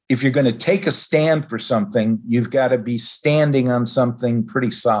if you're going to take a stand for something, you've got to be standing on something pretty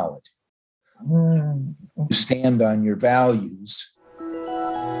solid. You stand on your values.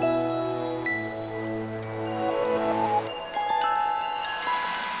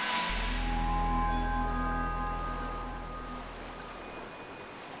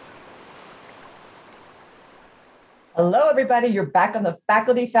 Hello, everybody. You're back on the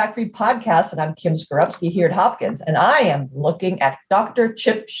Faculty Factory podcast, and I'm Kim Skorupski here at Hopkins, and I am looking at Dr.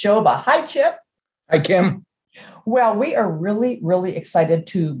 Chip Sciobba. Hi, Chip. Hi, Kim. Well, we are really, really excited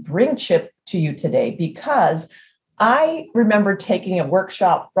to bring Chip to you today because I remember taking a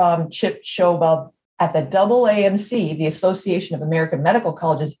workshop from Chip Sciobba at the AAMC, the Association of American Medical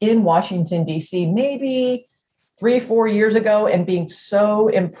Colleges in Washington, D.C., maybe 3-4 years ago, and being so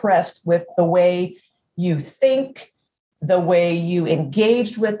impressed with the way you think, the way you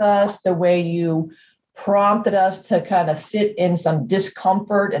engaged with us, the way you prompted us to kind of sit in some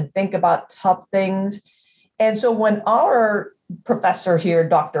discomfort and think about tough things. And so when our professor here,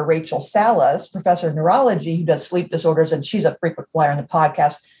 Dr. Rachel Salas, professor of neurology, who does sleep disorders, and she's a frequent flyer on the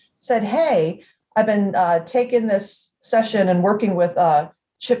podcast, said, hey, I've been taking this session and working with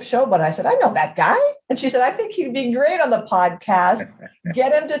Chip Sciobba. And I said, I know that guy. And she said, I think he'd be great on the podcast.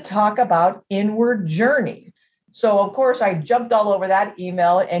 Get him to talk about inward journey. So, of course, I jumped all over that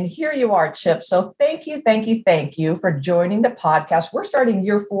email, and here you are, Chip. So thank you for joining the podcast. We're starting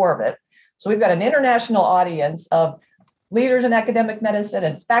year 4 of it. So we've got an international audience of leaders in academic medicine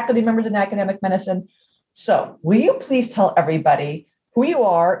and faculty members in academic medicine. So will you please tell everybody who you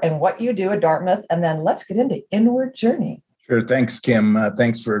are and what you do at Dartmouth, and then let's get into inward journey. Sure. Thanks, Kim.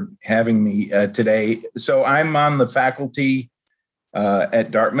 Thanks for having me today. So I'm on the faculty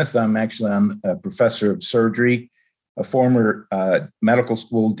at Dartmouth. I'm actually a professor of surgery, a former medical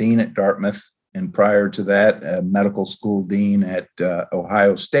school dean at Dartmouth, and prior to that, a medical school dean at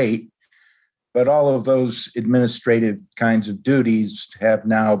Ohio State. But all of those administrative kinds of duties have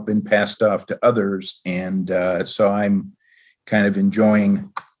now been passed off to others. And so I'm kind of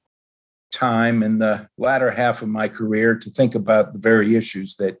enjoying time in the latter half of my career to think about the very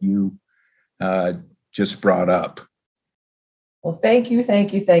issues that you just brought up. Well, thank you.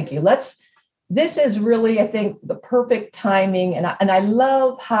 This is really, I think, the perfect timing. And I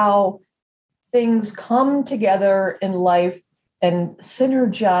love how things come together in life and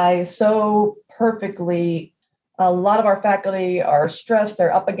synergize so perfectly. A lot of our faculty are stressed.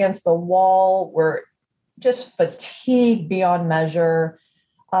 They're up against the wall. We're just fatigued beyond measure.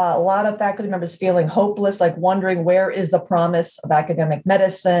 A lot of faculty members feeling hopeless, like wondering, where is the promise of academic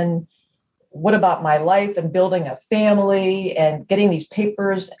medicine? What about my life and building a family and getting these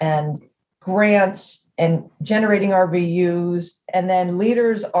papers and grants and generating RVUs? And then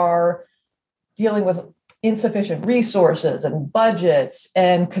leaders are dealing with insufficient resources and budgets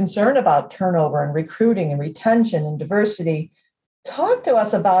and concern about turnover and recruiting and retention and diversity. Talk to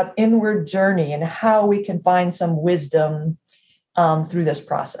us about inward journey and how we can find some wisdom through this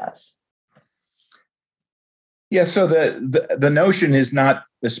process. Yeah, so the notion is not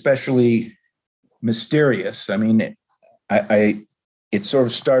especially mysterious. I mean, it sort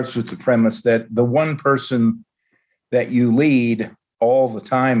of starts with the premise that the one person that you lead all the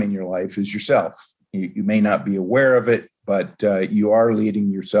time in your life is yourself. You may not be aware of it, but you are leading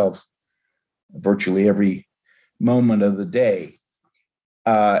yourself virtually every moment of the day.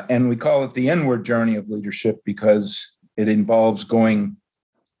 And we call it the inward journey of leadership because it involves going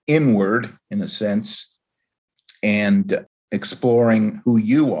inward, in a sense, and exploring who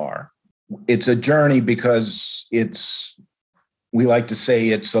you are. It's a journey because we like to say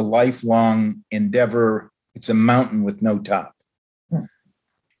it's a lifelong endeavor. It's a mountain with no top.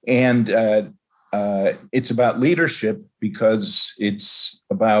 And it's about leadership because it's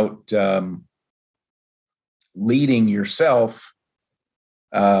about leading yourself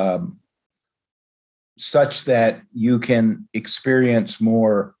such that you can experience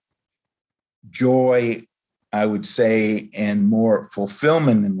more joy, I would say, and more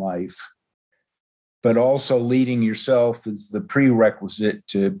fulfillment in life. But also leading yourself is the prerequisite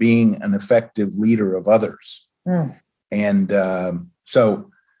to being an effective leader of others. And so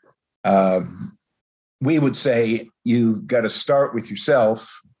we would say you've got to start with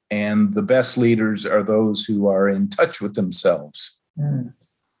yourself, and the best leaders are those who are in touch with themselves.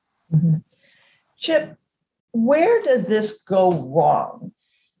 Mm-hmm. Chip, where does this go wrong?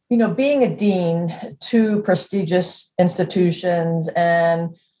 You know, being a dean, 2 prestigious institutions,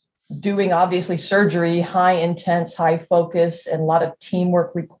 and doing obviously surgery, high intense, high focus, and a lot of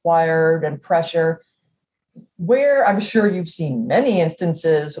teamwork required and pressure. Where I'm sure you've seen many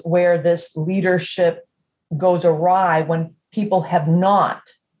instances where this leadership goes awry when people have not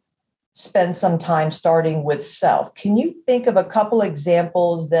spend some time starting with self. Can you think of a couple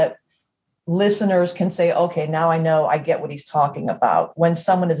examples that listeners can say, okay, now I know, I get what he's talking about? When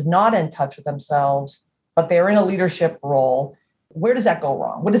someone is not in touch with themselves, but they're in a leadership role, where does that go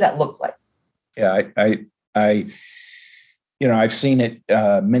wrong? What does that look like? Yeah, I've seen it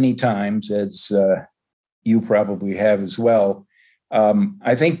many times, as you probably have as well.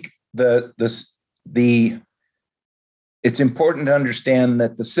 I think it's important to understand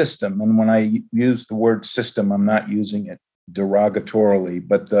that the system, and when I use the word system, I'm not using it derogatorily,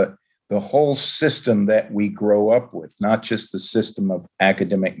 but the whole system that we grow up with, not just the system of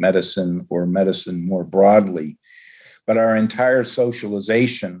academic medicine or medicine more broadly, but our entire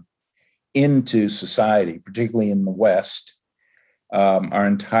socialization into society, particularly in the West, our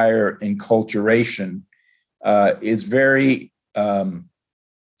entire enculturation is very,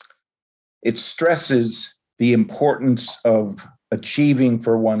 it stresses the importance of achieving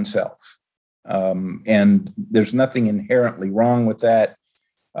for oneself. And there's nothing inherently wrong with that.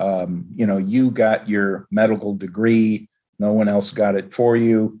 You got your medical degree, no one else got it for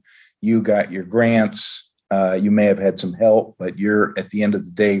you. You got your grants. You may have had some help, but you're, at the end of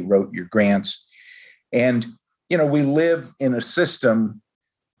the day, wrote your grants. And, we live in a system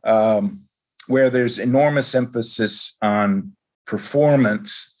where there's enormous emphasis on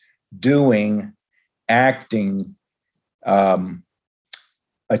performance, doing, acting,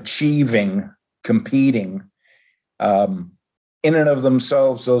 achieving, competing. In and of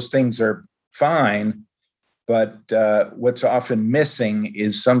themselves, those things are fine, but what's often missing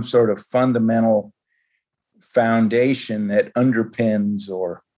is some sort of fundamental foundation that underpins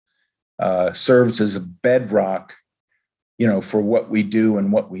or serves as a bedrock, for what we do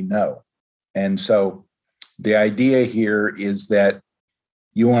and what we know. And so the idea here is that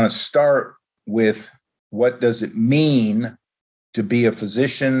you want to start with, what does it mean to be a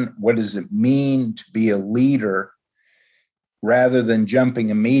physician? What does it mean to be a leader? Rather than jumping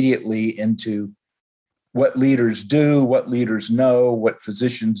immediately into what leaders do, what leaders know, what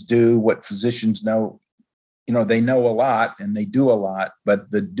physicians do, what physicians know. They know a lot and they do a lot,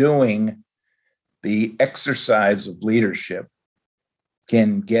 but the doing, the exercise of leadership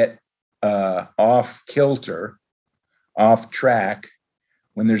can get off kilter, off track,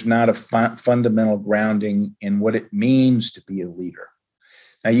 when there's not a fundamental grounding in what it means to be a leader.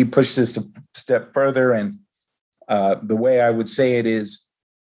 Now, you push this a step further, and the way I would say it is,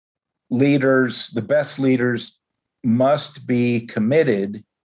 leaders, the best leaders, must be committed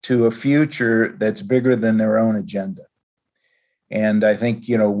to a future that's bigger than their own agenda. And I think,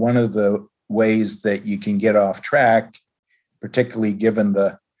 one of the ways that you can get off track, particularly given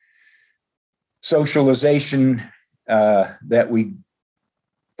the socialization that we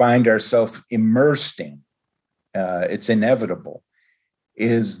find ourselves immersed in, it's inevitable,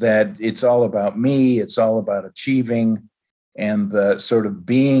 is that it's all about me, it's all about achieving, and the sort of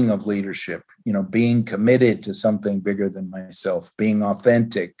being of leadership, being committed to something bigger than myself, being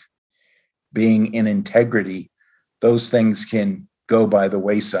authentic, being in integrity. Those things can go by the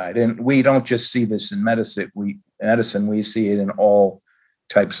wayside. And we don't just see this in medicine, we see it in all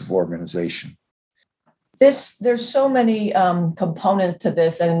types of organization. There's so many components to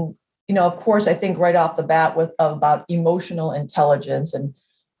this. And, of course, I think right off the bat about emotional intelligence, and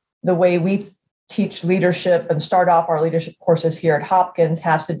the way we teach leadership and start off our leadership courses here at Hopkins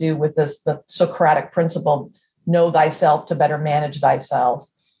has to do with the Socratic principle, know thyself to better manage thyself.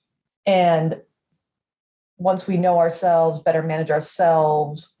 And once we know ourselves, better manage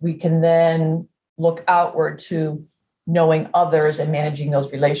ourselves, we can then look outward to knowing others and managing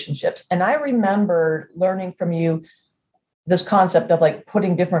those relationships. And I remember learning from you this concept of like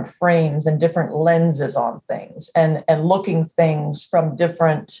putting different frames and different lenses on things and looking things from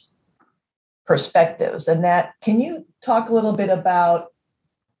different perspectives. And that, can you talk a little bit about,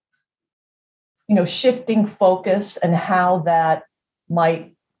 shifting focus and how that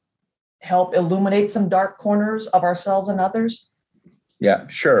might help illuminate some dark corners of ourselves and others? Yeah,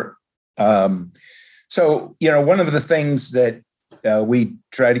 sure. So, one of the things that we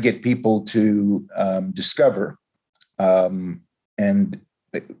try to get people to discover, and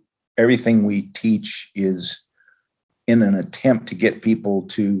everything we teach is in an attempt to get people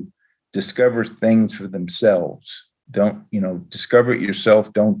to discover things for themselves. Don't, discover it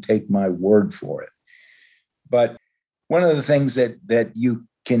yourself. Don't take my word for it. But one of the things that you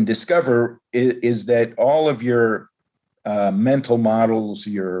can discover is that all of your mental models,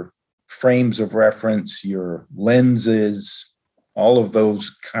 your frames of reference, your lenses, all of those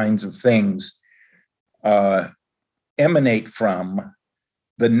kinds of things emanate from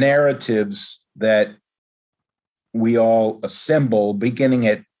the narratives that we all assemble, beginning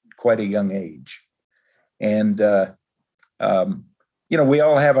at quite a young age. And, we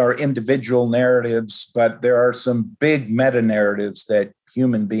all have our individual narratives, but there are some big meta narratives that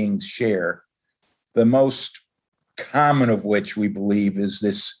human beings share. The most common of which we believe is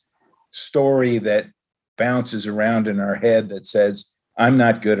this story that bounces around in our head that says, I'm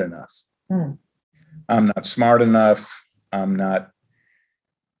not good enough. I'm not smart enough. I'm not,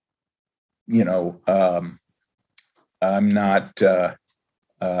 I'm not,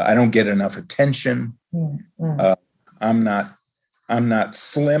 I don't get enough attention. I'm not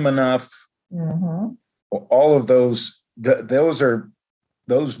slim enough. All of those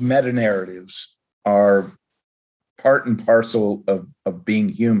meta narratives are part and parcel of being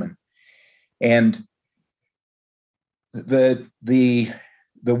human. And the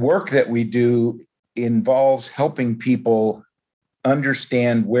work that we do involves helping people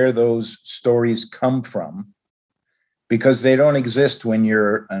understand where those stories come from, because they don't exist when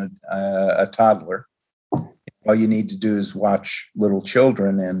you're a toddler. All you need to do is watch little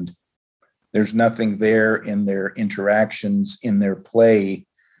children, and there's nothing there in their interactions, in their play,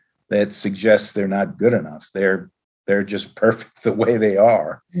 that suggests they're not good enough. They're just perfect the way they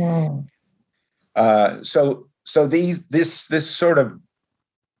are. So this sort of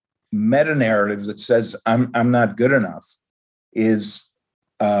meta narrative that says I'm not good enough is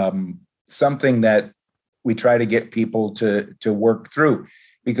something that we try to get people to work through,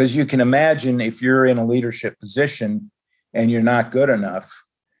 because you can imagine if you're in a leadership position and you're not good enough,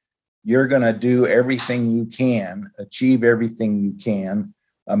 you're going to do everything you can, achieve everything you can,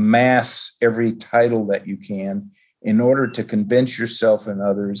 amass every title that you can in order to convince yourself and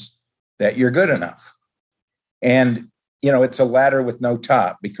others that you're good enough. And, it's a ladder with no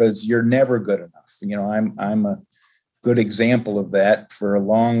top, because you're never good enough. I'm a good example of that. For a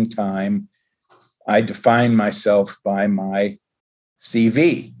long time, I defined myself by my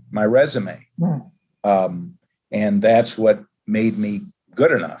CV, my resume. And that's what made me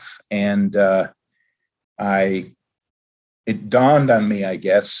good enough. And it dawned on me, I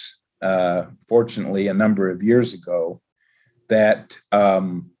guess, fortunately, a number of years ago, that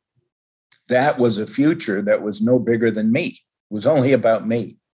that was a future that was no bigger than me. It was only about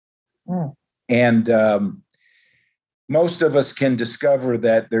me. And most of us can discover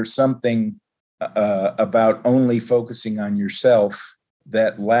that there's something about only focusing on yourself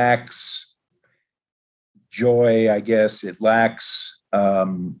that lacks joy, I guess. It lacks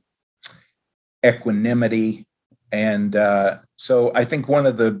equanimity. And so I think one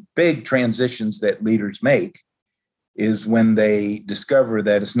of the big transitions that leaders make is when they discover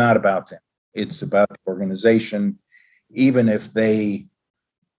that it's not about them. It's about the organization, even if they,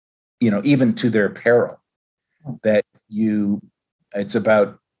 even to their peril, that it's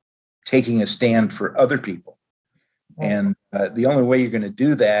about taking a stand for other people. And the only way you're going to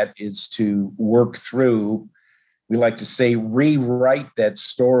do that is to work through, we like to say, rewrite that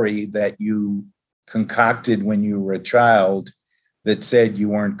story that you concocted when you were a child that said you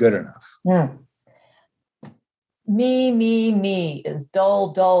weren't good enough. Me is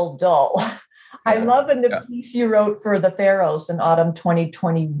dull, dull, dull. Yeah. I love in the piece you wrote for the Pharos in autumn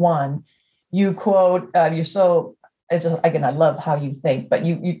 2021, you quote, I love how you think, but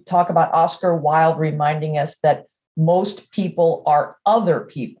you talk about Oscar Wilde reminding us that most people are other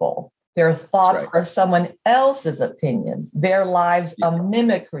people. Their thoughts are someone else's opinions, their lives a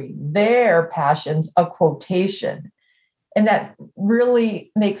mimicry, their passions a quotation. And that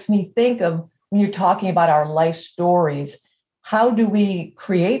really makes me think of, when you're talking about our life stories, how do we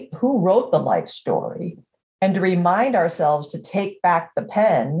create who wrote the life story, and to remind ourselves to take back the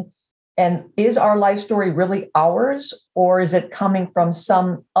pen. And is our life story really ours, or is it coming from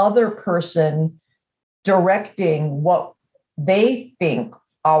some other person directing what they think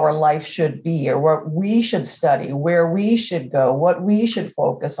our life should be, or what we should study, where we should go, what we should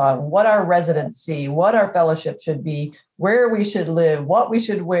focus on, what our residency, what our fellowship should be, where we should live, what we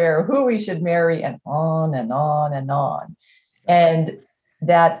should wear, who we should marry, and on and on and on. And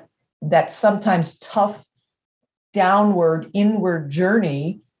that sometimes tough downward, inward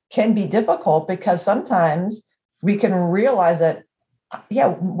journey can be difficult, because sometimes we can realize that,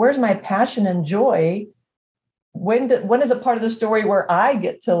 where's my passion and joy? When is a part of the story where I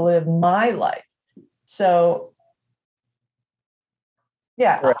get to live my life? So,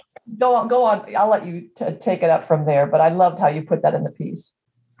 Right. Go on. I'll let you take it up from there. But I loved how you put that in the piece.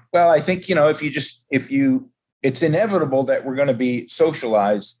 Well, I think, it's inevitable that we're going to be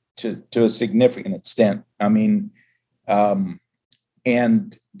socialized to a significant extent. I mean,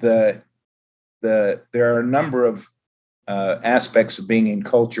 and there are a number of aspects of being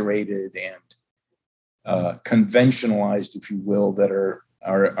enculturated and conventionalized, if you will, that are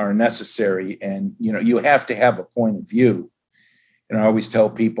are necessary. And, you have to have a point of view. And I always tell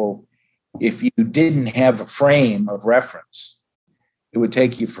people, if you didn't have a frame of reference, it would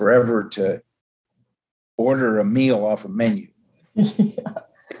take you forever to order a meal off a menu. Yeah.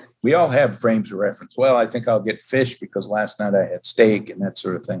 We all have frames of reference. Well, I think I'll get fish because last night I had steak and that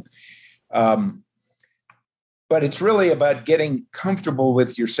sort of thing. But it's really about getting comfortable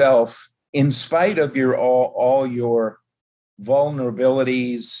with yourself in spite of all your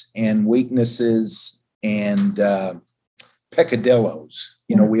vulnerabilities and weaknesses and peccadillos.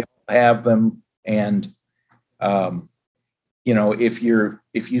 We all have them. And,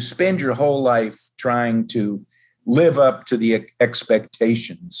 if you spend your whole life trying to live up to the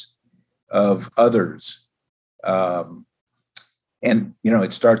expectations of others, and,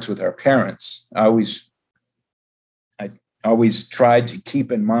 it starts with our parents. I always tried to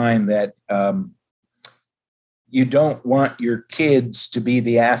keep in mind that you don't want your kids to be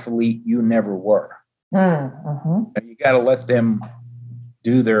the athlete you never were. Mm-hmm. And you got to let them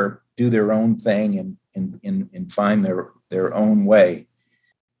do their own thing and find their own way.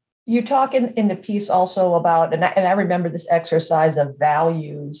 You talk in the piece also about, and I remember this exercise of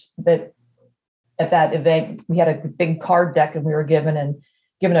values that at that event, we had a big card deck and we were given a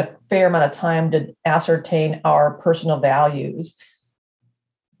fair amount of time to ascertain our personal values,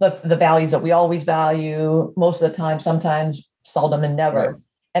 the values that we always value most of the time, sometimes, seldom, and never. Right.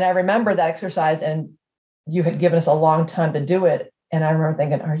 And I remember that exercise, and you had given us a long time to do it. And I remember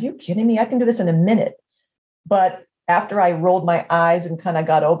thinking, are you kidding me? I can do this in a minute. But after I rolled my eyes and kind of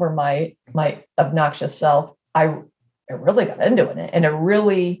got over my obnoxious self, I really got into it. And it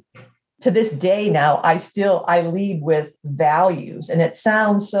really, to this day now, I lead with values, and it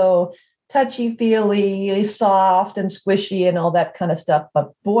sounds so touchy-feely, soft and squishy and all that kind of stuff.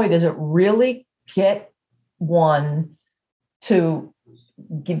 But boy, does it really get one to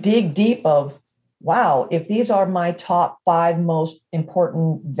dig deep of, wow, if these are my top 5 most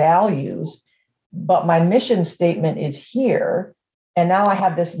important values, but my mission statement is here, and now I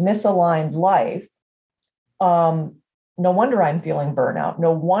have this misaligned life, no wonder I'm feeling burnout.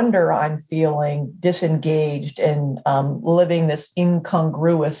 No wonder I'm feeling disengaged and living this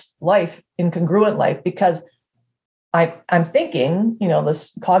incongruent life, because I'm thinking,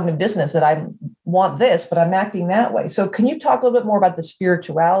 this cognitive dissonance that I want this, but I'm acting that way. So can you talk a little bit more about the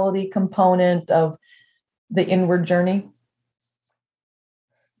spirituality component of the inward journey?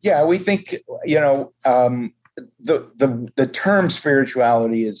 Yeah, we think, the term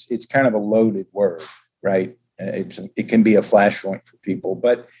spirituality it's kind of a loaded word, right? It can be a flashpoint for people,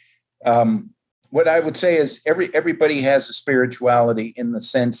 but what I would say is everybody has a spirituality in the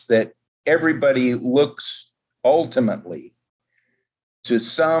sense that everybody looks ultimately to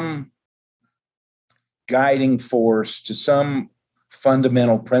some guiding force, to some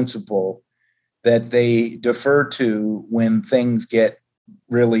fundamental principle that they defer to when things get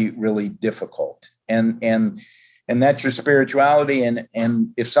really, really difficult. And that's your spirituality. And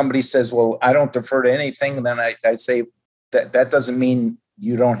if somebody says, well, I don't defer to anything, then I say that doesn't mean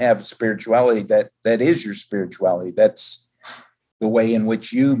you don't have spirituality. That is your spirituality. That's the way in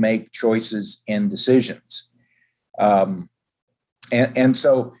which you make choices and decisions. And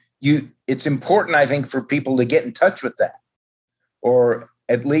so it's important, I think, for people to get in touch with that, or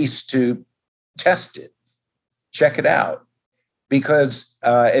at least to test it, check it out. Because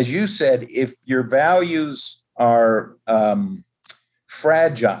as you said, if your values are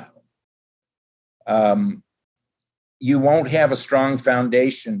fragile, you won't have a strong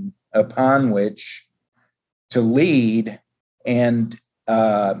foundation upon which to lead. And,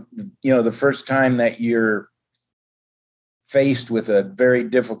 the first time that you're faced with a very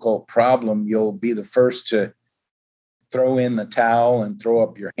difficult problem, you'll be the first to throw in the towel and throw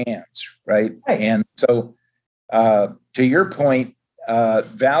up your hands, right? And so to your point,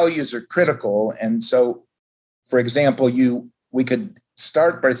 values are critical. And so, for example, we could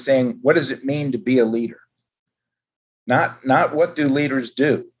start by saying, what does it mean to be a leader? Not what do leaders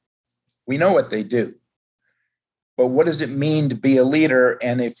do? We know what they do. But what does it mean to be a leader?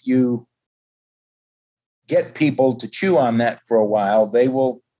 And if you get people to chew on that for a while, they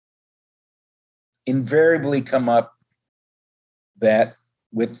will invariably come up that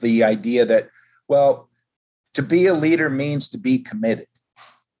with the idea that, well, to be a leader means to be committed.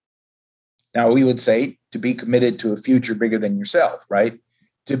 Now, we would say to be committed to a future bigger than yourself, right?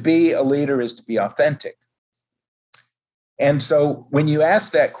 To be a leader is to be authentic. And so when you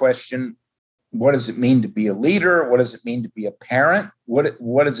ask that question, what does it mean to be a leader? What does it mean to be a parent? What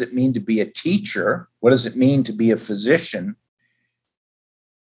does it mean to be a teacher? What does it mean to be a physician?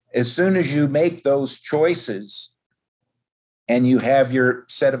 As soon as you make those choices and you have your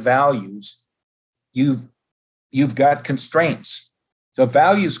set of values, you've got constraints. So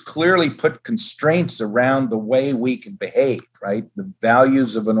values clearly put constraints around the way we can behave, right? The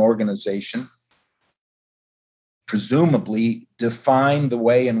values of an organization presumably define the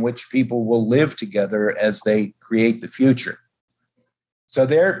way in which people will live together as they create the future. So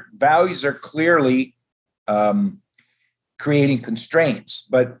their values are clearly creating constraints,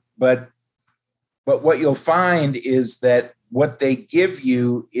 but what you'll find is that what they give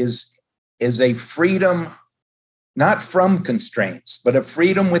you is a freedom, not from constraints, but a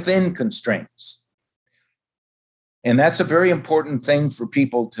freedom within constraints. And that's a very important thing for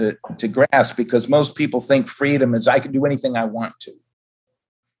people to grasp, because most people think freedom is I can do anything I want to.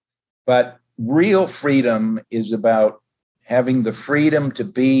 But real freedom is about having the freedom to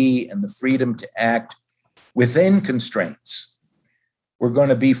be and the freedom to act within constraints. We're going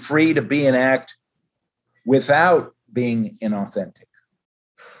to be free to be and act without being inauthentic.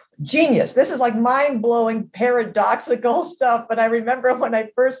 Genius. This is like mind-blowing, paradoxical stuff. But I remember when I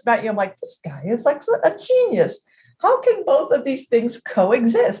first met you, I'm like, this guy is like a genius. How can both of these things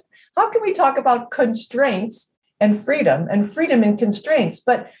coexist? How can we talk about constraints and freedom in constraints?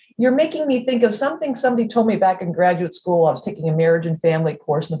 But you're making me think of something somebody told me back in graduate school. I was taking a marriage and family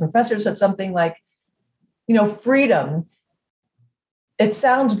course, and the professor said something like, freedom, it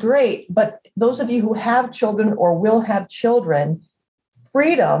sounds great, but those of you who have children or will have children,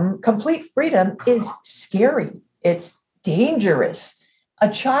 freedom, complete freedom is scary. It's dangerous. A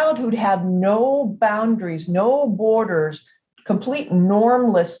child who'd have no boundaries, no borders, complete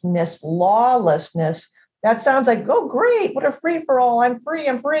normlessness, lawlessness, that sounds like, oh, great, what a free for all. I'm free,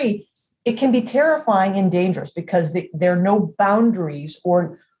 I'm free. It can be terrifying and dangerous because there are no boundaries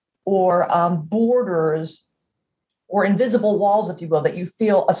or borders or invisible walls, if you will, that you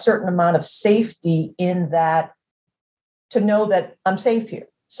feel a certain amount of safety in that, to know that I'm safe here.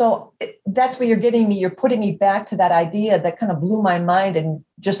 So that's where you're getting me. You're putting me back to that idea that kind of blew my mind. And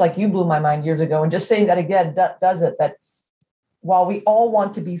just like you blew my mind years ago, and just saying that again does it, that while we all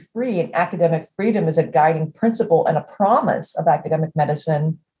want to be free, and academic freedom is a guiding principle and a promise of academic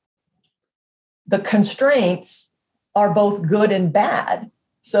medicine, the constraints are both good and bad.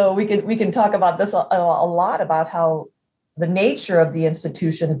 So we can talk about this a lot, about how the nature of the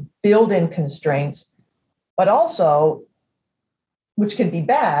institution build in constraints, but also, which can be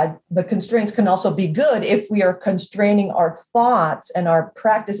bad, the constraints can also be good if we are constraining our thoughts and our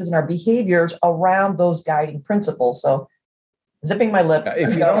practices and our behaviors around those guiding principles. So zipping my lip.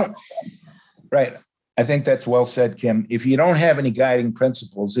 If you don't, right. I think that's well said, Kim. If you don't have any guiding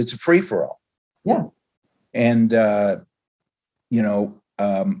principles, it's a free-for-all. Yeah. And, and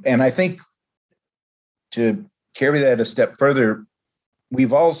I think to carry that a step further,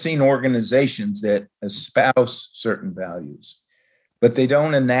 we've all seen organizations that espouse certain values, but they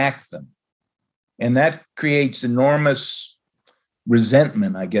don't enact them. And that creates enormous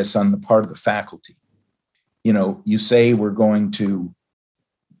resentment, I guess, on the part of the faculty. You say we're going to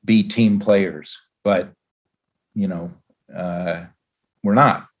be team players, but, we're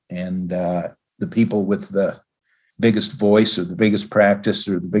not. And the people with the biggest voice or the biggest practice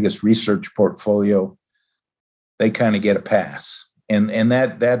or the biggest research portfolio, they kind of get a pass. And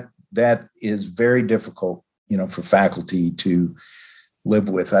that is very difficult, for faculty to live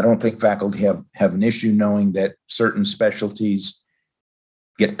with. I don't think faculty have an issue knowing that certain specialties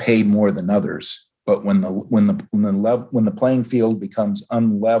get paid more than others. But when the playing field becomes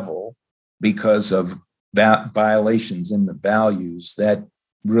unlevel because of that violations in the values, that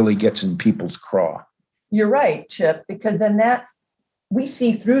really gets in people's craw. You're right, Chip, because then that we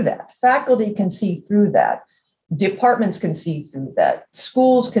see through that. Faculty can see through that. Departments can see through that.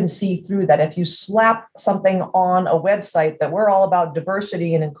 Schools can see through that. If you slap something on a website that we're all about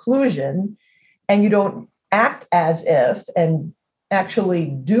diversity and inclusion, and you don't act as if and actually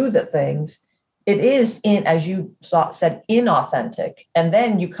do the things, it is as you said, inauthentic. And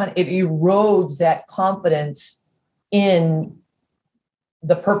then it erodes that confidence in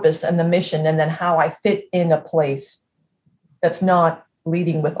the purpose and the mission, and then how I fit in a place that's not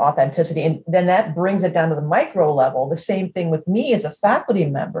leading with authenticity. And then that brings it down to the micro level. The same thing with me as a faculty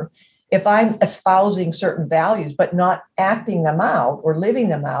member. If I'm espousing certain values, but not acting them out or living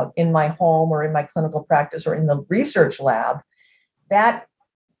them out in my home or in my clinical practice or in the research lab, that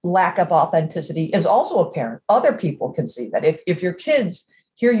lack of authenticity is also apparent. Other people can see that. If your kids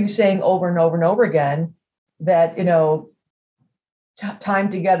hear you saying over and over and over again that, time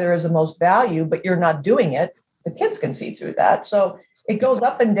together is the most value, but you're not doing it, the kids can see through that. So it goes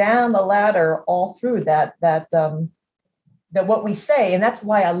up and down the ladder all through that what we say. And that's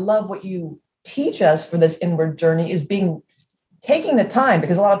why I love what you teach us for this inward journey, is being taking the time,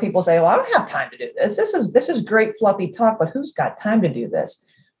 because a lot of people say, well, I don't have time to do this. This is great fluffy talk, but who's got time to do this?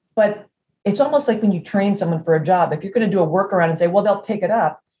 But it's almost like when you train someone for a job, if you're going to do a workaround and say, well, they'll pick it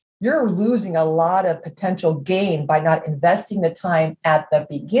up, you're losing a lot of potential gain by not investing the time at the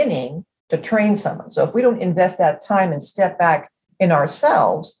beginning to train someone. So if we don't invest that time and step back in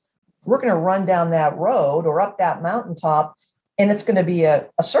ourselves, we're going to run down that road or up that mountaintop, and it's going to be a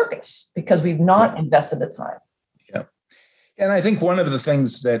circus because we've not invested the time. Yeah. And I think one of the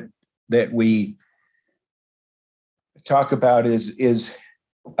things that we talk about is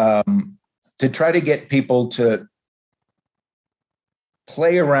to try to get people to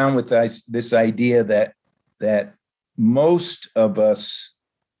play around with this idea that most of us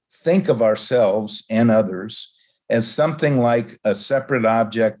think of ourselves and others as something like a separate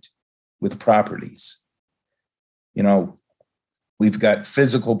object with properties. You know, we've got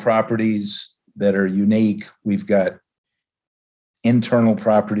physical properties that are unique. We've got internal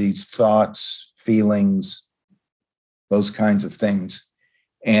properties, thoughts, feelings, those kinds of things.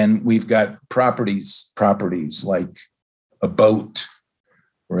 And we've got properties like a boat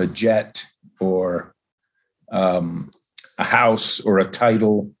or a jet or a house or a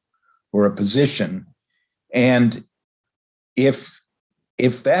title or a position. And if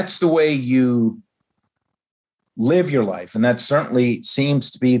that's the way you live your life, and that certainly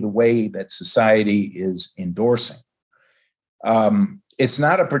seems to be the way that society is endorsing, it's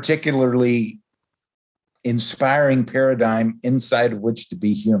not a particularly inspiring paradigm inside of which to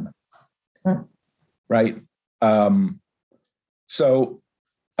be human, right?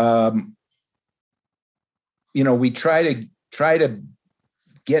 We try to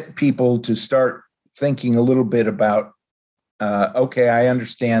get people to start thinking a little bit about, okay, I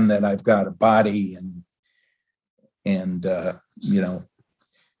understand that I've got a body and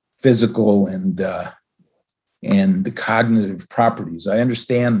physical and cognitive properties. I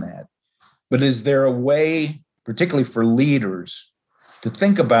understand that. But is there a way, particularly for leaders, to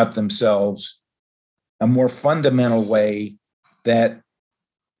think about themselves a more fundamental way that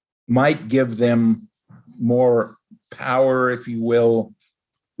might give them more power, if you will,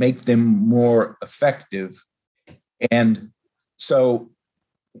 make them more effective? And so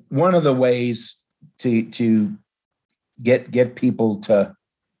one of the ways to get people to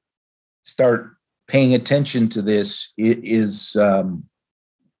start paying attention to this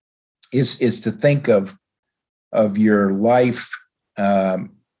is to think of your life, and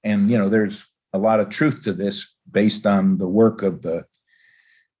there's a lot of truth to this based on the work of the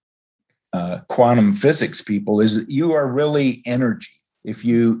quantum physics people, is that you are really energy. If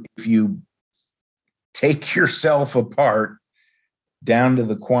you take yourself apart down to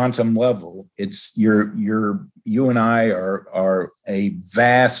the quantum level, it's you and I are a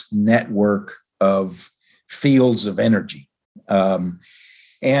vast network of fields of energy, and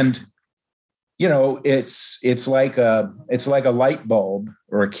it's like a light bulb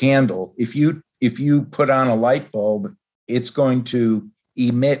or a candle. If you put on a light bulb, it's going to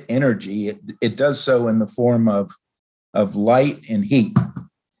emit energy. It does so in the form of light and heat,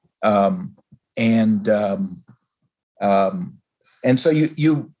 and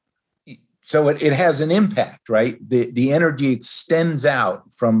so it has an impact, right? The energy extends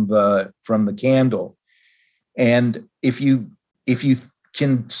out from the candle, and if you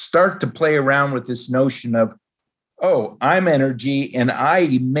can start to play around with this notion of, oh, I'm energy and I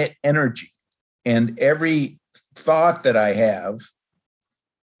emit energy, and every thought that I have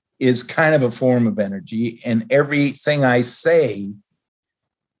is kind of a form of energy, and everything I say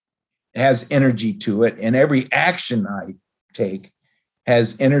has energy to it, and every action I take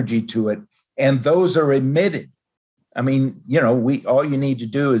has energy to it, and those are emitted. I mean, all you need to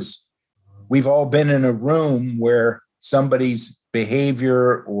do is, we've all been in a room where somebody's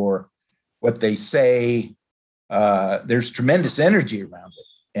behavior or what they say, there's tremendous energy around it,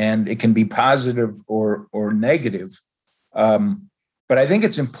 and it can be positive or negative. But I think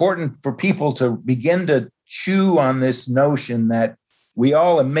it's important for people to begin to chew on this notion that we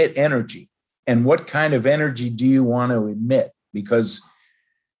all emit energy, and what kind of energy do you want to emit? Because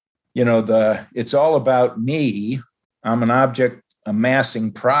it's all about me. I'm an object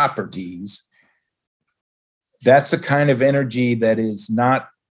amassing properties. That's a kind of energy that is not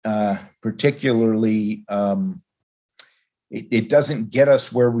particularly, it doesn't get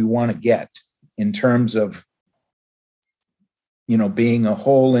us where we want to get in terms of, being a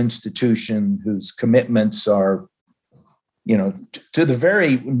whole institution whose commitments are, to the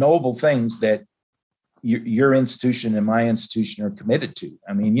very noble things that your institution and my institution are committed to.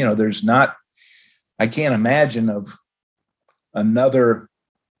 I mean, I can't imagine of another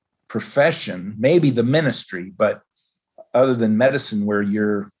profession, maybe the ministry, but other than medicine, where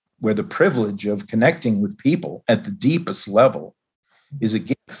the privilege of connecting with people at the deepest level is a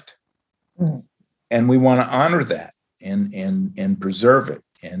gift. Mm. And we want to honor that and preserve it,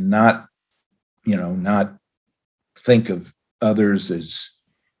 and not think of others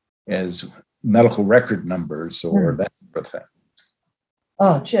as medical record numbers or that sort of thing.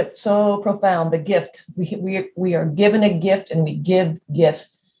 Oh, Chip, so profound. The gift. We are given a gift, and we give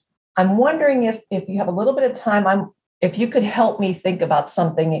gifts. I'm wondering if you have a little bit of time, if you could help me think about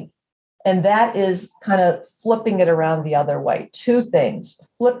something, and that is kind of flipping it around the other way. Two things: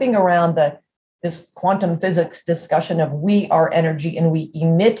 flipping around this quantum physics discussion of we are energy and we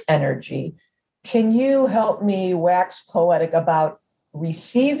emit energy. Can you help me wax poetic about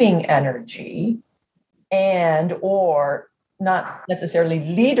receiving energy and or not necessarily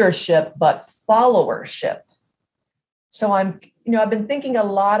leadership, but followership? So I've been thinking a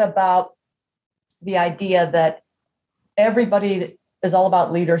lot about the idea that everybody is all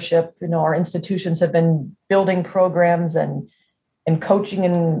about leadership. Our institutions have been building programs and coaching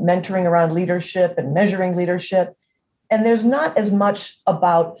and mentoring around leadership and measuring leadership. And there's not as much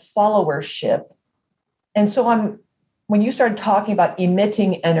about followership. And so when you started talking about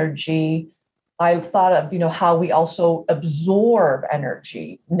emitting energy, I thought of, how we also absorb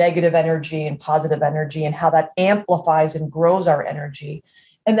energy, negative energy and positive energy, and how that amplifies and grows our energy.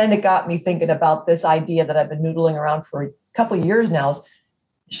 And then it got me thinking about this idea that I've been noodling around for a couple of years now.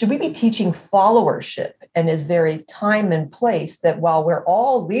 Should we be teaching followership? And is there a time and place that while we're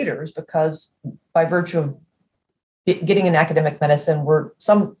all leaders, because by virtue of getting in academic medicine,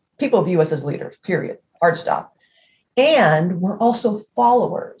 some people view us as leaders, period, hard stop. And we're also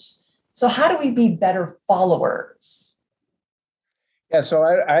followers. So how do we be better followers? Yeah, so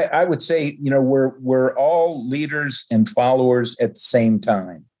I would say, we're all leaders and followers at the same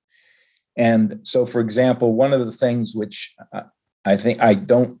time. And so, for example, one of the things which I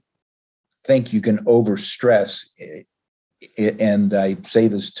don't think you can overstress, and I say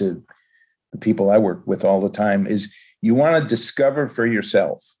this to the people I work with all the time, is you want to discover for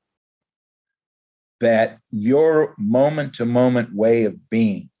yourself that your moment-to-moment way of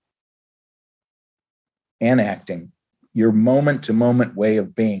being and acting, your moment-to-moment way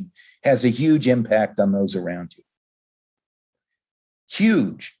of being, has a huge impact on those around you.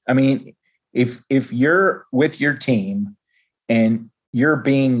 Huge. I mean, if you're with your team and you're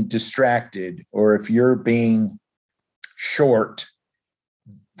being distracted, or if you're being short,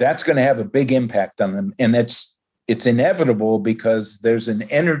 that's going to have a big impact on them. And it's inevitable, because there's an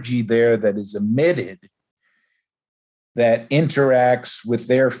energy there that is emitted that interacts with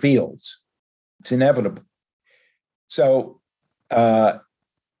their fields. It's inevitable. So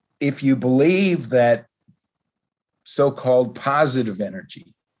if you believe that so-called positive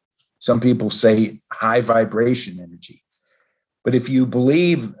energy, some people say high vibration energy, but if you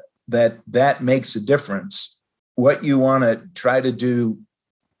believe that that makes a difference, what you want to try to do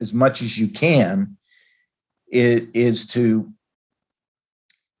as much as you can is to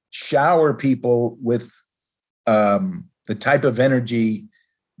shower people with the type of energy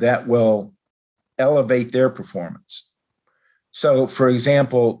that will elevate their performance. So, for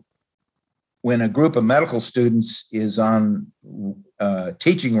example, when a group of medical students is on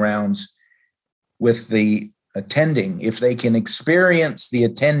teaching rounds with the attending, if they can experience the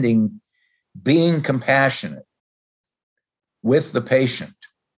attending being compassionate with the patient,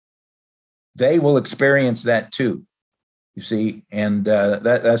 they will experience that too, you see. And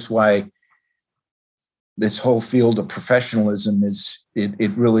that's why this whole field of professionalism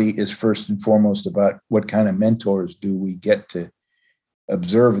it really is first and foremost about what kind of mentors do we get to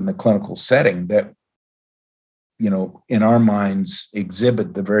observe in the clinical setting that, in our minds,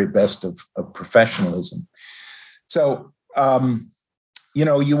 exhibit the very best of professionalism. So,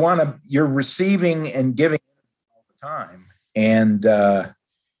 you're receiving and giving all the time. And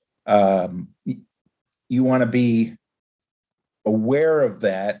you want to be aware of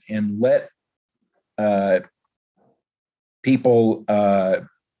that and let people,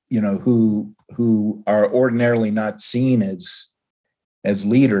 who are ordinarily not seen as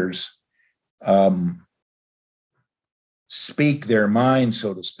leaders, speak their mind,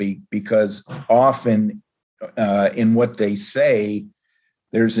 so to speak, because often in what they say,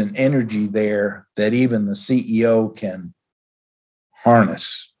 there's an energy there that even the CEO can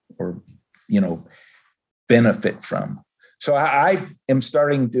harness or, benefit from. So I am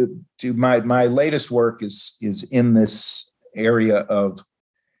starting to my latest work is in this area of,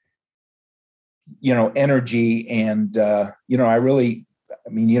 energy. And, I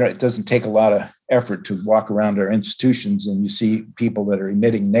mean, it doesn't take a lot of effort to walk around our institutions and you see people that are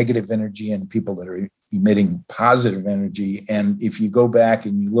emitting negative energy and people that are emitting positive energy. And if you go back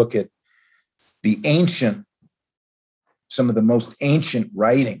and you look at some of the most ancient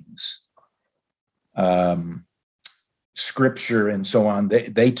writings, scripture and so on,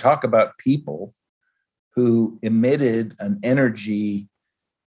 they talk about people who emitted an energy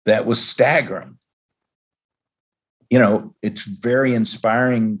that was staggering. It's very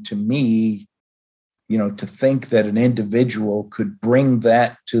inspiring to me, to think that an individual could bring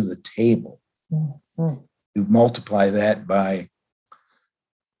that to the table. Mm-hmm. You multiply that by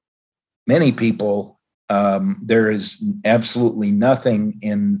many people. There is absolutely nothing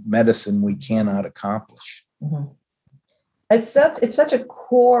in medicine we cannot accomplish. Mm-hmm. It's such a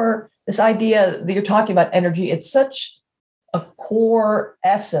core, this idea that you're talking about energy, it's such a core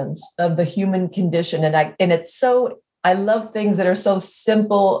essence of the human condition. I love things that are so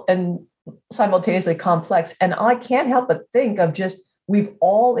simple and simultaneously complex. And I can't help but think of we've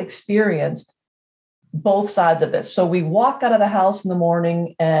all experienced both sides of this. So we walk out of the house in the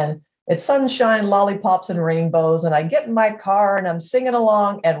morning and it's sunshine, lollipops, and rainbows. And I get in my car and I'm singing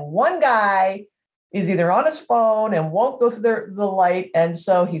along. And one guy is either on his phone and won't go through the light. And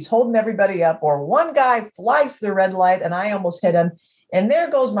so he's holding everybody up. Or one guy flies through the red light and I almost hit him. And there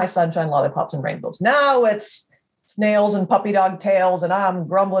goes my sunshine, lollipops, and rainbows. Now it's snails and puppy dog tails and I'm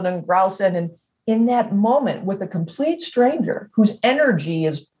grumbling and grousing. And in that moment with a complete stranger whose energy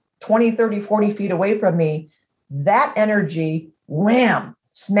is 20, 30, 40 feet away from me, that energy, wham,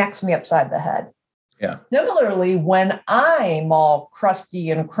 smacks me upside the head. Yeah. Similarly, when I'm all crusty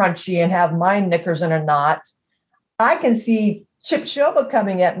and crunchy and have my knickers in a knot, I can see Chip Shoba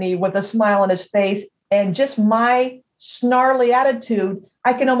coming at me with a smile on his face and just my snarly attitude,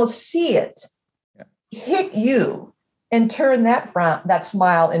 I can almost see it hit you and turn that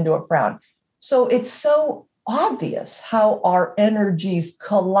smile into a frown. So it's so obvious how our energies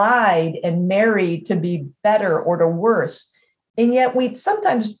collide and marry to be better or to worse. And yet we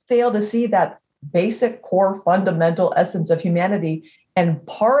sometimes fail to see that basic core fundamental essence of humanity and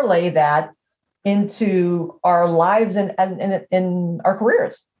parlay that into our lives and in our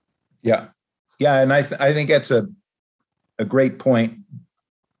careers. Yeah. Yeah. And I think that's a great point.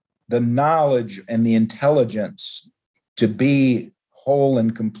 The knowledge and the intelligence to be whole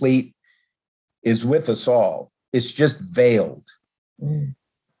and complete is with us all. It's just veiled. Mm.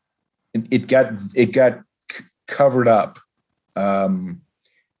 It got covered up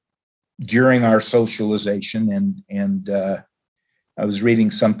during our socialization, and I was reading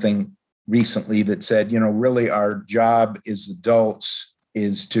something recently that said, really our job as adults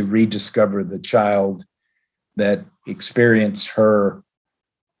is to rediscover the child that experienced her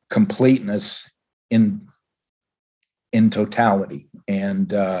completeness in totality,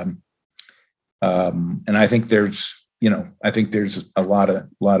 and I think there's a lot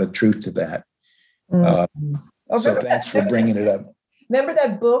of truth to that. So thanks for bringing it up. Remember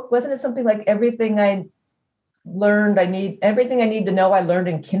that book? Wasn't it something like everything I need to know I learned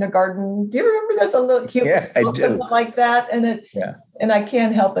in kindergarten? Do you remember? There's a little cute book like that, and I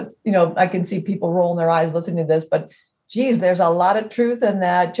can't help it. I can see people rolling their eyes listening to this, but geez, there's a lot of truth in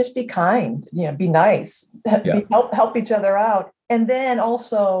that. Just be kind, be nice, help each other out. And then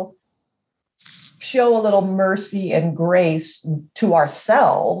also show a little mercy and grace to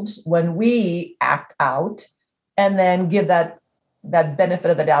ourselves when we act out, and then give that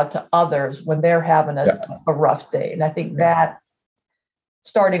benefit of the doubt to others when they're having a rough day. And I think that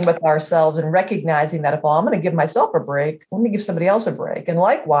starting with ourselves and recognizing that if I'm going to give myself a break, let me give somebody else a break. And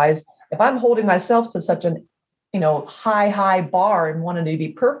likewise, if I'm holding myself to such an high bar and wanting to be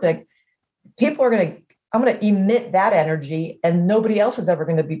perfect, I'm going to emit that energy, and nobody else is ever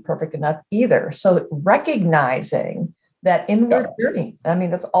going to be perfect enough either. So recognizing that inward journey, I mean,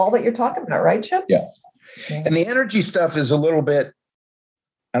 that's all that you're talking about, right, Chip? Yeah. And the energy stuff is a little bit,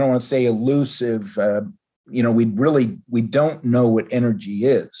 I don't want to say elusive. We don't know what energy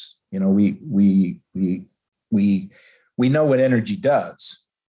is. We know what energy does.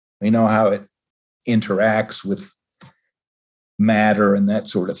 We know how it interacts with matter and that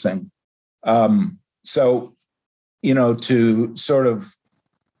sort of thing. So, to sort of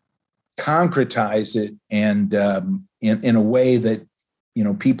concretize it and in a way that,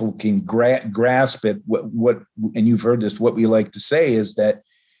 people can grasp it, what, and you've heard this, what we like to say is that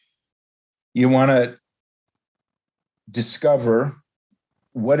you want to discover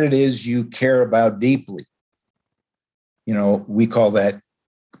what it is you care about deeply. We call that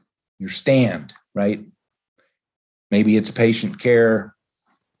your stand, right? Maybe it's patient care,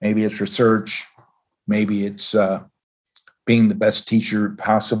 maybe it's research, maybe it's being the best teacher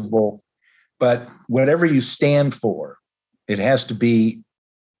possible. But whatever you stand for, it has to be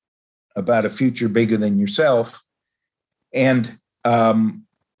about a future bigger than yourself. And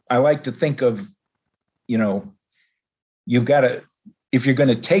I like to think of, you've got to, if you're going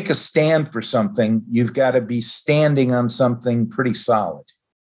to take a stand for something, you've got to be standing on something pretty solid.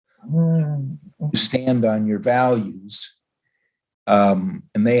 You stand on your values, and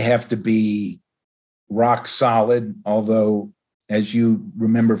they have to be rock solid, although, as you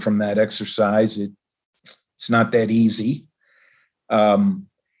remember from that exercise, it's not that easy. And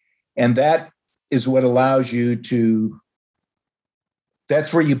that is what allows you to,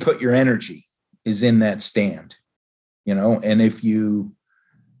 that's where you put your energy, is in that stand, and if you've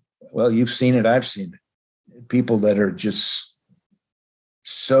seen it, I've seen it. People that are just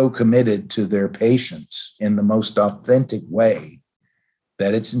so committed to their patients in the most authentic way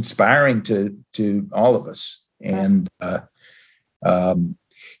that it's inspiring to all of us. And,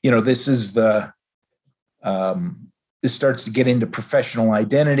 this is this starts to get into professional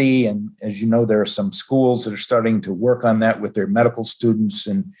identity. And as you know, there are some schools that are starting to work on that with their medical students.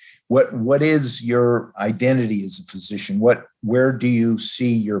 And what is your identity as a physician? Where do you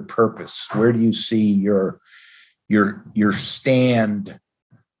see your purpose? Where do you see your stand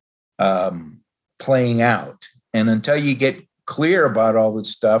playing out? And until you get clear about all this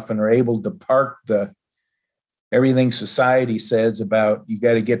stuff and are able to park everything society says about, you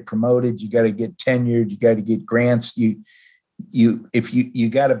got to get promoted, you got to get tenured, you got to get grants, you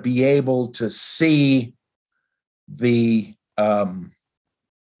got to be able to see the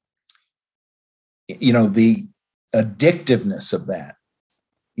the addictiveness of that,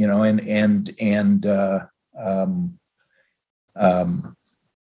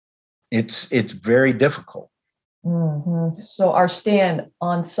 it's very difficult. Mm-hmm. So our stand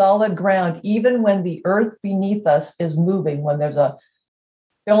on solid ground, even when the earth beneath us is moving, when there's a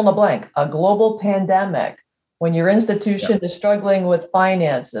fill in the blank, a global pandemic, when your institution is struggling with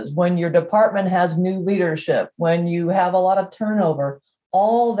finances, when your department has new leadership, when you have a lot of turnover,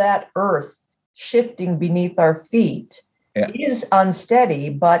 all that earth shifting beneath our feet is unsteady.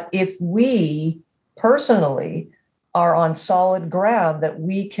 But if we personally are on solid ground, that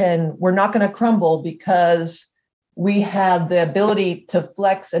we're not going to crumble, because we have the ability to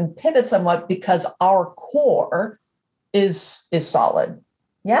flex and pivot somewhat because our core is solid.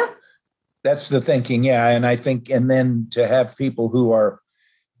 Yeah. That's the thinking. Yeah. And I think, and then to have people who are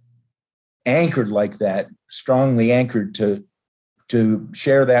anchored like that, strongly anchored to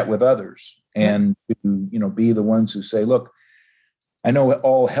share that with others, and to, be the ones who say, look, I know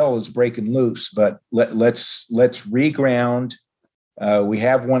all hell is breaking loose, but let's reground. We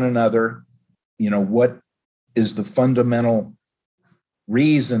have one another. What is the fundamental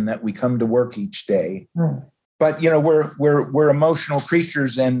reason that we come to work each day? But we're emotional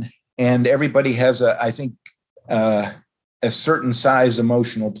creatures, and everybody has a certain size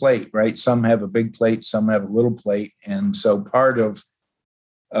emotional plate, right? Some have a big plate, some have a little plate, and so part of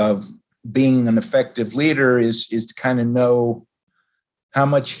being an effective leader is to kind of know how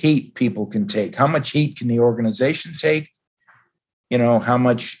much heat people can take. How much heat can the organization take? How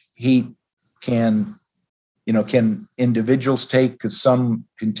much heat can individuals take? Because some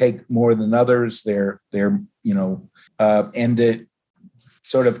can take more than others. They're and to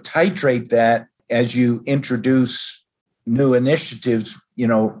sort of titrate that as you introduce new initiatives.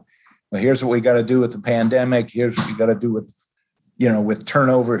 Well, here's what we got to do with the pandemic. Here's what we got to do with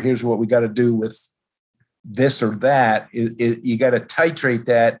turnover. Here's what we got to do with this or that. You got to titrate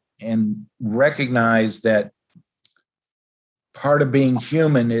that and recognize that part of being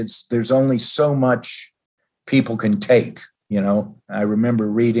human is there's only so much people can take. I remember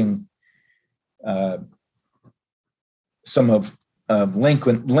reading some of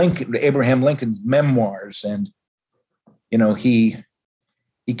Abraham Lincoln's memoirs, and he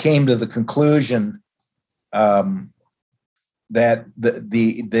came to the conclusion that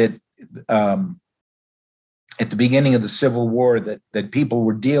at the beginning of the Civil War that people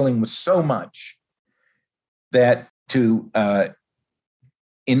were dealing with so much that to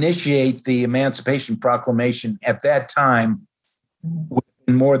initiate the Emancipation Proclamation at that time would have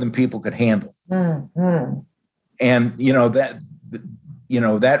been more than people could handle. Mm-hmm. And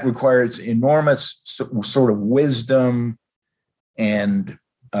that requires enormous sort of wisdom and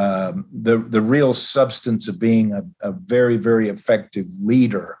the real substance of being a very, very effective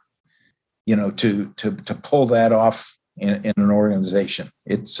leader, to pull that off in an organization.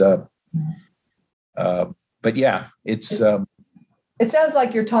 It's but yeah, it's it sounds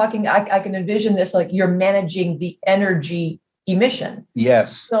like you're talking, I can envision this, like you're managing the energy emission.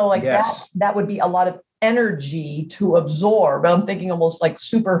 Yes. So that would be a lot of energy to absorb. I'm thinking almost like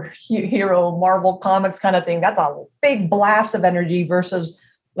superhero Marvel comics kind of thing. That's a big blast of energy versus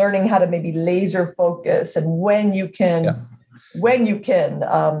learning how to maybe laser focus and when you can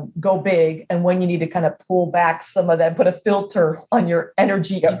go big and when you need to kind of pull back some of that, put a filter on your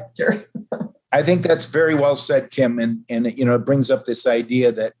energy. Yep. I think that's very well said, Kim. And it brings up this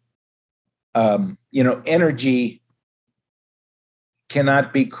idea that, energy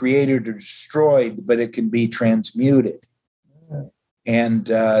cannot be created or destroyed, but it can be transmuted. And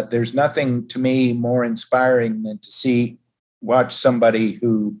there's nothing to me more inspiring than to watch somebody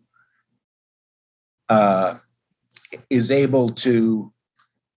who is able to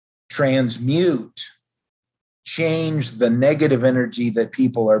change the negative energy that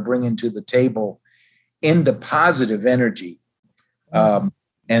people are bringing to the table into positive energy. And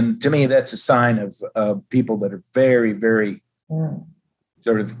to me, that's a sign of people that are very, very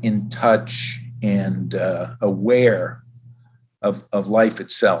sort of in touch and aware of life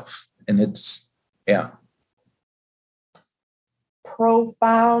itself. And it's,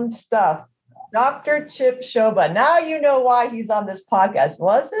 profound stuff. Dr. Chip Chioba, now you know why he's on this podcast.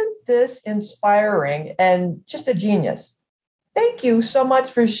 Wasn't this inspiring and just a genius? Thank you so much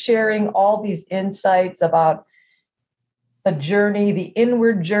for sharing all these insights about the journey, the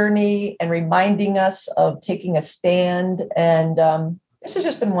inward journey, and reminding us of taking a stand. And this has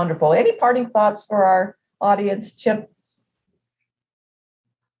just been wonderful. Any parting thoughts for our audience, Chip?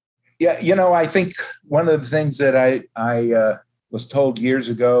 Yeah, I think one of the things that I was told years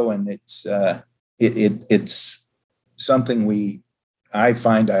ago, and it's something I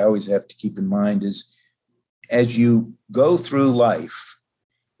find I always have to keep in mind, is as you go through life,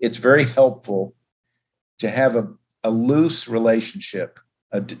 it's very helpful to have a loose relationship,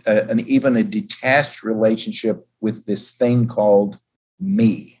 even a detached relationship with this thing called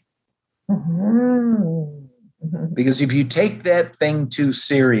me. Mm-hmm. Because if you take that thing too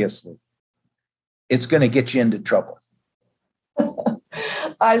seriously, it's going to get you into trouble.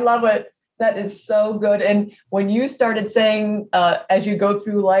 I love it. That is so good. And when you started saying, as you go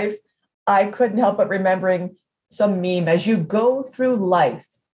through life, I couldn't help but remembering some meme. As you go through life,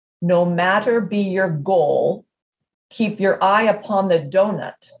 no matter be your goal, keep your eye upon the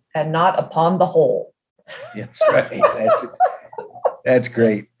donut and not upon the hole. That's right. That's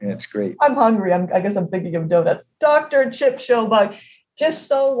great. That's great. I'm hungry. I guess I'm thinking of donuts. Dr. Chip Chioba, just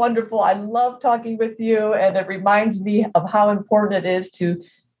so wonderful. I love talking with you. And it reminds me of how important it is to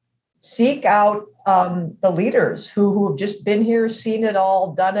seek out the leaders who have just been here, seen it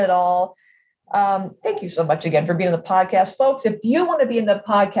all, done it all. Thank you so much again for being on the podcast. Folks, if you want to be in the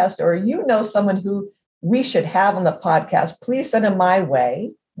podcast or you know someone who we should have on the podcast, please send them my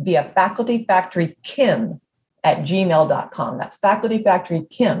way via facultyfactorykim@gmail.com. That's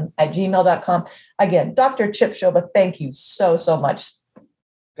facultyfactorykim@gmail.com. Again, Dr. Chip Chioba, thank you so, so much.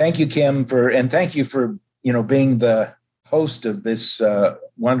 Thank you, Kim, and thank you for, being the host of this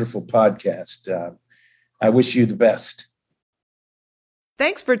wonderful podcast. I wish you the best.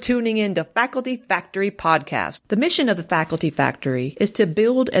 Thanks for tuning in to Faculty Factory Podcast. The mission of the Faculty Factory is to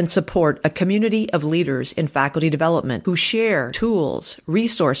build and support a community of leaders in faculty development who share tools,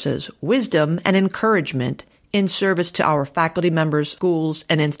 resources, wisdom, and encouragement in service to our faculty members, schools,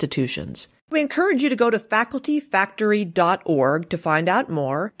 and institutions. We encourage you to go to facultyfactory.org to find out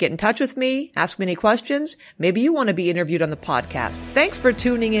more, get in touch with me, ask me any questions. Maybe you want to be interviewed on the podcast. Thanks for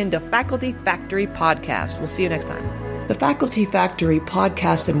tuning in to Faculty Factory Podcast. We'll see you next time. The Faculty Factory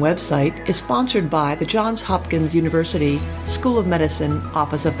podcast and website is sponsored by the Johns Hopkins University School of Medicine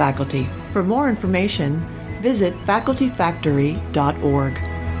Office of Faculty. For more information, visit facultyfactory.org.